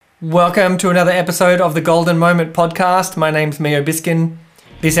Welcome to another episode of the Golden Moment podcast. My name's Mio Biskin.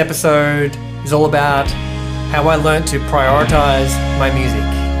 This episode is all about how I learned to prioritize my music.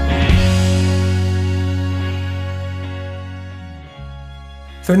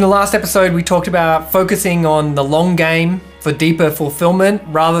 So in the last episode, we talked about focusing on the long game for deeper fulfillment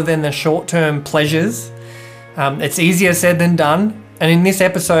rather than the short-term pleasures. It's easier said than done. And in this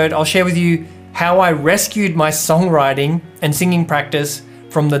episode, I'll share with you how I rescued my songwriting and singing practice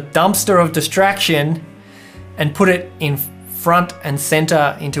from the dumpster of distraction and put it in front and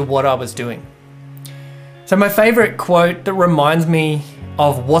center into what I was doing. So my favorite quote that reminds me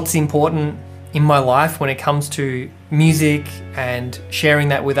of what's important in my life when it comes to music and sharing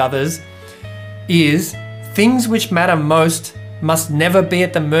that with others is, "Things which matter most must never be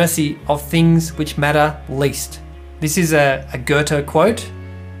at the mercy of things which matter least." This is a Goethe quote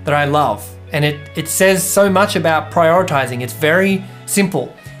that I love, and it says so much about prioritizing. It's very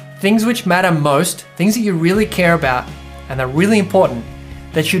simple. Things which matter most, things that you really care about and are really important,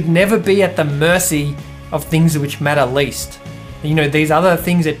 that should never be at the mercy of things which matter least. You know, these other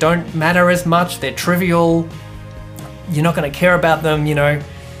things that don't matter as much, they're trivial, you're not going to care about them, you know,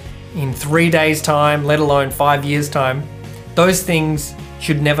 in 3 days' time, let alone 5 years' time. Those things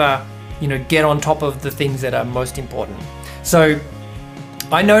should never, get on top of the things that are most important. So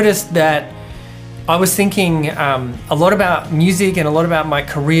I noticed that I was thinking a lot about music and a lot about my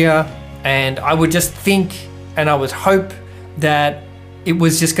career, and I would just think and I would hope that it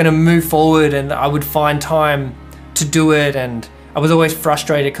was just going to move forward and I would find time to do it, and I was always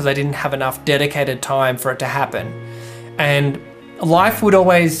frustrated because I didn't have enough dedicated time for it to happen. And life would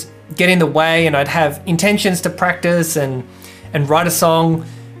always get in the way, and I'd have intentions to practice and write a song,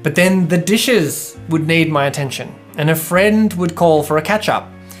 but then the dishes would need my attention and a friend would call for a catch-up.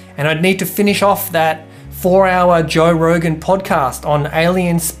 And I'd need to finish off that 4-hour Joe Rogan podcast on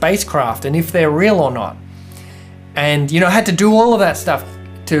alien spacecraft and if they're real or not. And, I had to do all of that stuff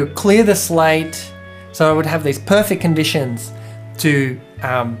to clear the slate so I would have these perfect conditions to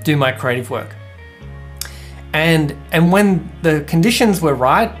do my creative work. And when the conditions were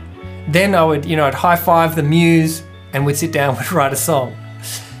right, then I would, I'd high five the muse and we'd sit down and write a song.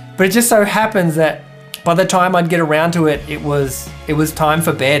 But it just so happens that by the time I'd get around to it, it was time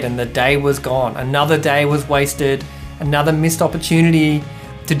for bed and the day was gone. Another day was wasted, another missed opportunity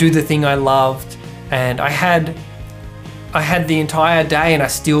to do the thing I loved. And I had the entire day and I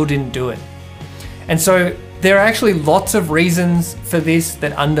still didn't do it. And so there are actually lots of reasons for this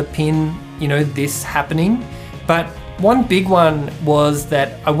that underpin, this happening. But one big one was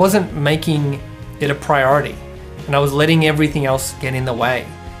that I wasn't making it a priority and I was letting everything else get in the way.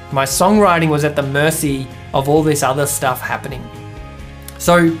 My songwriting was at the mercy of all this other stuff happening.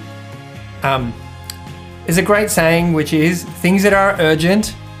 So there's a great saying which is, things that are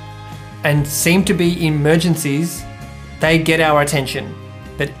urgent and seem to be emergencies, they get our attention.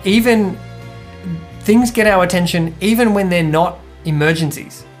 But even things get our attention even when they're not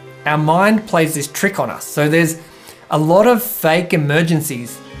emergencies. Our mind plays this trick on us. So there's a lot of fake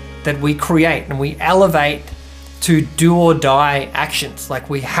emergencies that we create and we elevate to do or die actions. Like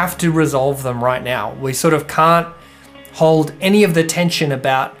we have to resolve them right now. We sort of can't hold any of the tension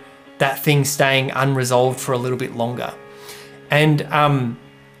about that thing staying unresolved for a little bit longer. And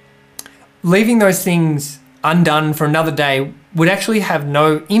leaving those things undone for another day would actually have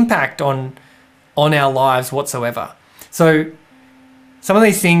no impact on our lives whatsoever. So some of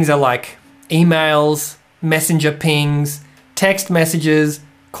these things are like emails, messenger pings, text messages,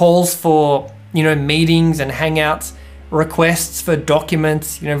 calls for meetings and hangouts, requests for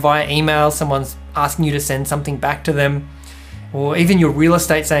documents, via email, someone's asking you to send something back to them, or even your real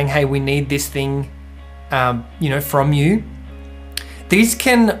estate saying, hey, we need this thing, from you. These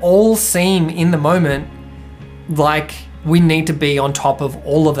can all seem in the moment like we need to be on top of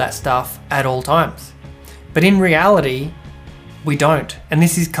all of that stuff at all times. But in reality, we don't. And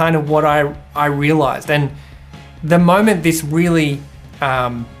this is kind of what I realized. And the moment this really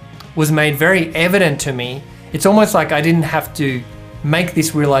was made very evident to me, it's almost like I didn't have to make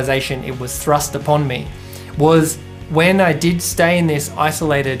this realization, it was thrust upon me, was when I did stay in this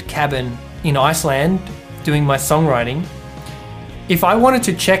isolated cabin in Iceland doing my songwriting. If I wanted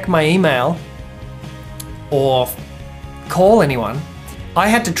to check my email or call anyone, I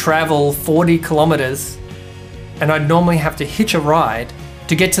had to travel 40 kilometers and I'd normally have to hitch a ride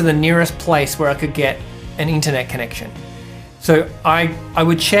to get to the nearest place where I could get an internet connection. So I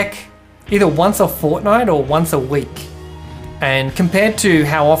would check either once a fortnight or once a week. And compared to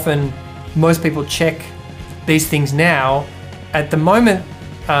how often most people check these things now, at the moment,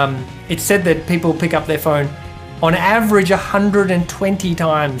 it's said that people pick up their phone on average 120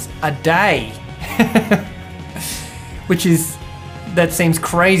 times a day, that seems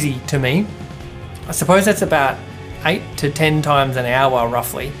crazy to me. I suppose that's about 8 to 10 times an hour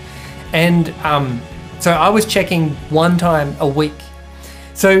roughly. And so I was checking 1 time a week.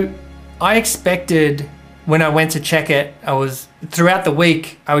 So I expected when I went to check it, throughout the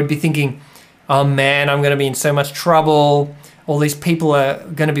week, I would be thinking, oh man, I'm going to be in so much trouble. All these people are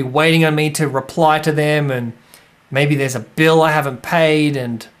going to be waiting on me to reply to them, and maybe there's a bill I haven't paid,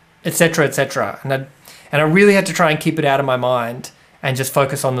 and etc., etc. And I really had to try and keep it out of my mind and just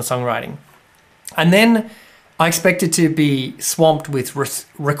focus on the songwriting. And then I expected to be swamped with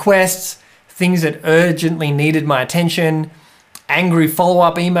requests, things that urgently needed my attention, angry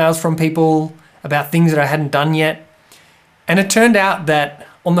follow-up emails from people about things that I hadn't done yet. And it turned out that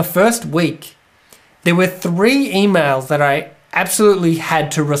on the first week, there were 3 emails that I absolutely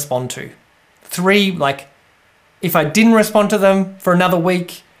had to respond to. 3, like, if I didn't respond to them for another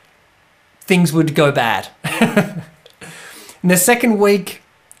week, things would go bad. In the second week,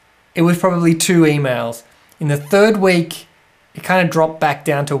 it was probably 2 emails. In the third week, it kind of dropped back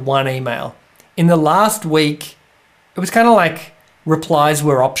down to 1 email. In the last week, it was kind of like replies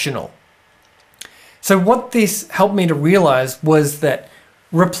were optional. So what this helped me to realize was that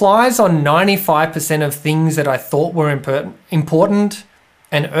replies on 95% of things that I thought were important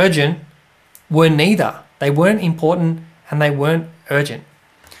and urgent were neither. They weren't important and they weren't urgent.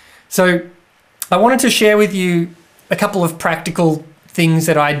 So I wanted to share with you a couple of practical things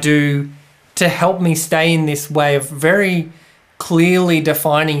that I do to help me stay in this way of very clearly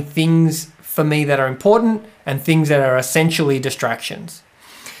defining things for me that are important and things that are essentially distractions.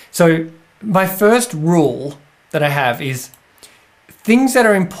 So my first rule that I have is things that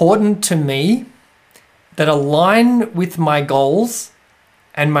are important to me, that align with my goals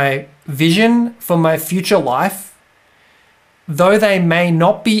and my vision for my future life, though they may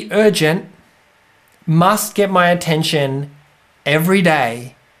not be urgent, must get my attention every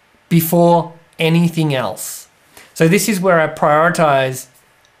day before anything else. So this is where I prioritize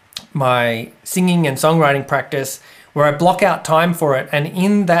my singing and songwriting practice, where I block out time for it. And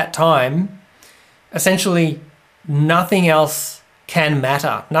in that time, essentially nothing else can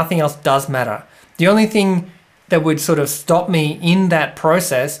matter. Nothing else does matter. The only thing that would sort of stop me in that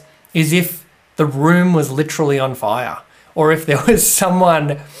process is if the room was literally on fire, or if there was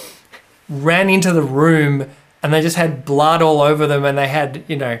someone ran into the room and they just had blood all over them and they had,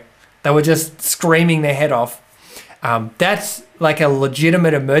 they were just screaming their head off. That's like a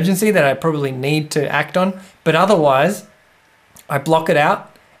legitimate emergency that I probably need to act on. But otherwise, I block it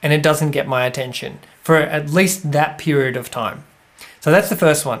out and it doesn't get my attention for at least that period of time. So that's the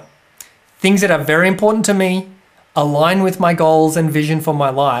first one. Things that are very important to me, align with my goals and vision for my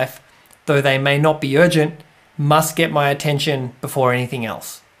life, though they may not be urgent, must get my attention before anything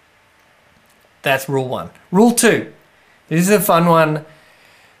else. That's rule 1. Rule 2. This is a fun one.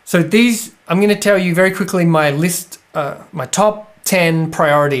 So I'm going to tell you very quickly my list, my top 10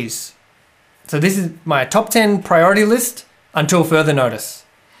 priorities. So this is my top 10 priority list until further notice.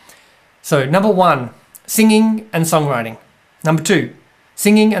 So number 1, singing and songwriting. Number 2,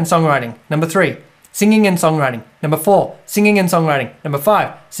 singing and songwriting. Number 3, singing and songwriting. Number 4, singing and songwriting. Number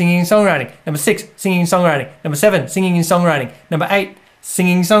 5, singing and songwriting. Number 6, singing and songwriting. Number 7, singing and songwriting. Number 8,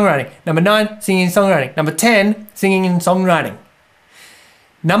 singing and songwriting. Number 9, singing and songwriting. Number 10, singing and songwriting.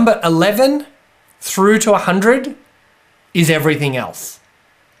 Number 11 through to 100 is everything else.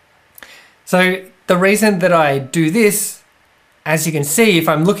 So the reason that I do this, as you can see, if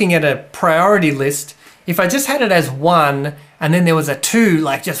I'm looking at a priority list, if I just had it as 1 and then there was a 2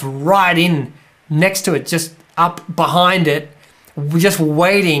 like just right in next to it, just up behind it, just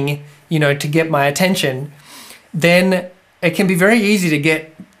waiting, to get my attention, then it can be very easy to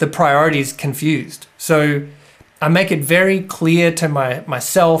get the priorities confused. So I make it very clear to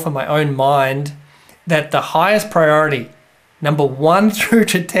myself and my own mind that the highest priority, number 1 through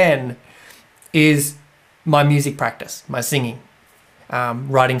to 10, is my music practice, my singing,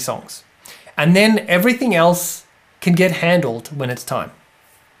 writing songs. And then everything else can get handled when it's time.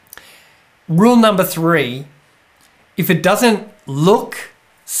 Rule number 3, if it doesn't look,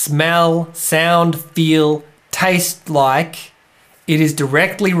 smell, sound, feel, taste like it is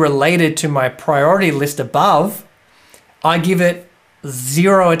directly related to my priority list above, I give it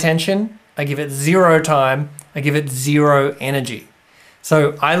 0 attention, I give it 0 time, I give it 0 energy.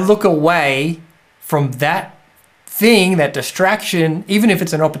 So I look away from that thing, that distraction, even if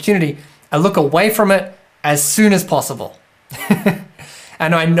it's an opportunity, I look away from it as soon as possible.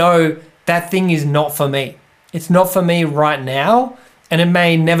 And I know that thing is not for me. It's not for me right now, and it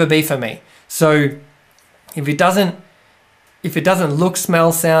may never be for me. So If it doesn't look,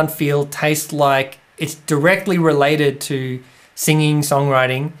 smell, sound, feel, taste like it's directly related to singing,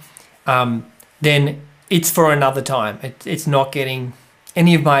 songwriting, then it's for another time. It's not getting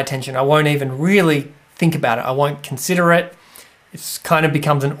any of my attention. I won't even really think about it. I won't consider it. It kind of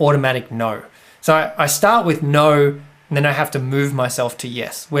becomes an automatic no. So I start with no, and then I have to move myself to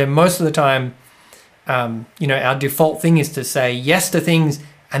yes, where most of the time, our default thing is to say yes to things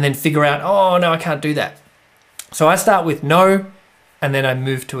and then figure out, oh no, I can't do that. So I start with no, and then I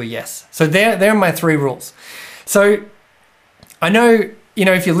move to a yes. So there are my 3 rules. So I know,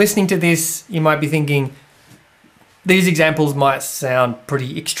 if you're listening to this, you might be thinking, these examples might sound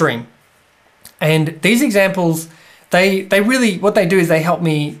pretty extreme. And these examples, they really, what they do is they help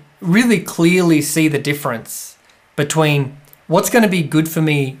me really clearly see the difference between what's going to be good for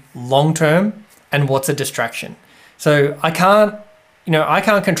me long term and what's a distraction. So I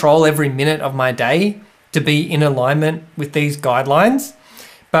can't control every minute of my day to be in alignment with these guidelines.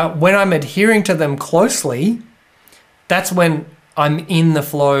 But when I'm adhering to them closely, that's when I'm in the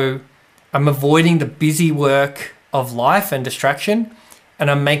flow. I'm avoiding the busy work of life and distraction,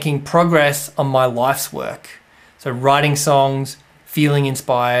 and I'm making progress on my life's work. So writing songs, feeling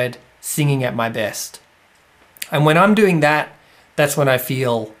inspired, singing at my best. And when I'm doing that, that's when I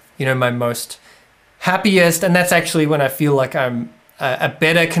feel, my most happiest. And that's actually when I feel like I'm a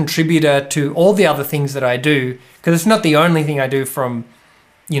better contributor to all the other things that I do, because it's not the only thing I do from,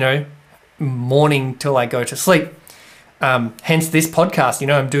 morning till I go to sleep. Hence this podcast,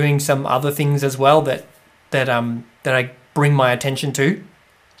 I'm doing some other things as well that I bring my attention to.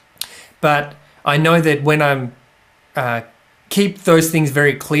 But I know that when I'm keep those things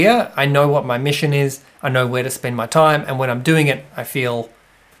very clear, I know what my mission is, I know where to spend my time, and when I'm doing it, I feel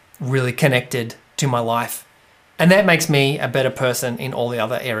really connected to my life. And that makes me a better person in all the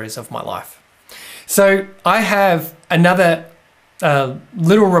other areas of my life. So I have another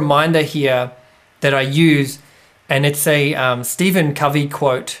little reminder here that I use, and it's a Stephen Covey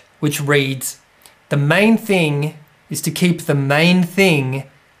quote, which reads, "The main thing is to keep the main thing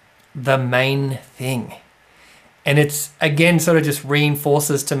the main thing." And it's, again, sort of just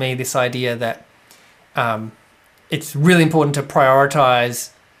reinforces to me this idea that it's really important to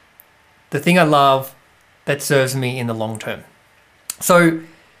prioritize the thing I love that serves me in the long term. So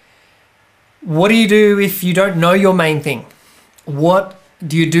what do you do if you don't know your main thing? What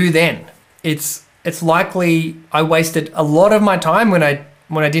do you do then? It's likely I wasted a lot of my time when I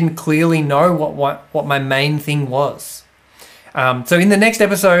didn't clearly know what my main thing was. So in the next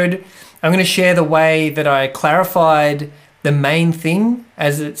episode, I'm going to share the way that I clarified the main thing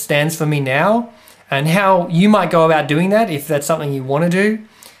as it stands for me now, and how you might go about doing that if that's something you want to do,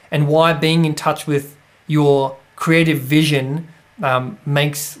 and why being in touch with your creative vision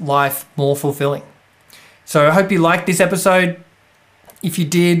makes life more fulfilling. So I hope you liked this episode. If you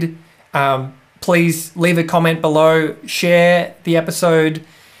did, please leave a comment below, share the episode,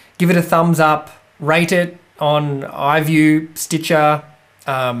 give it a thumbs up, rate it on iView, Stitcher,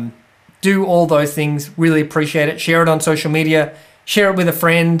 do all those things. Really appreciate it. Share it on social media, share it with a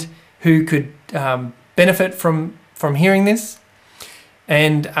friend who could benefit from hearing this.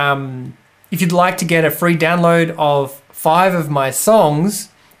 And if you'd like to get a free download of 5 of my songs,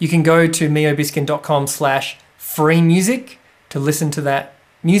 you can go to miobiskin.com/free music to listen to that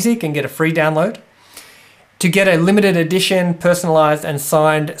music and get a free download. To get a limited edition, personalized and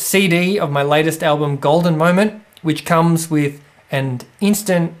signed CD of my latest album, Golden Moment, which comes with an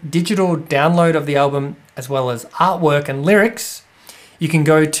instant digital download of the album, as well as artwork and lyrics, you can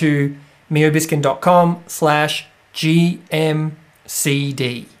go to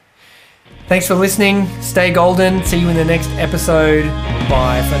miobiskin.com/GMCD. Thanks for listening. Stay golden. See you in the next episode.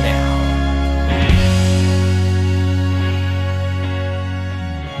 Bye for now.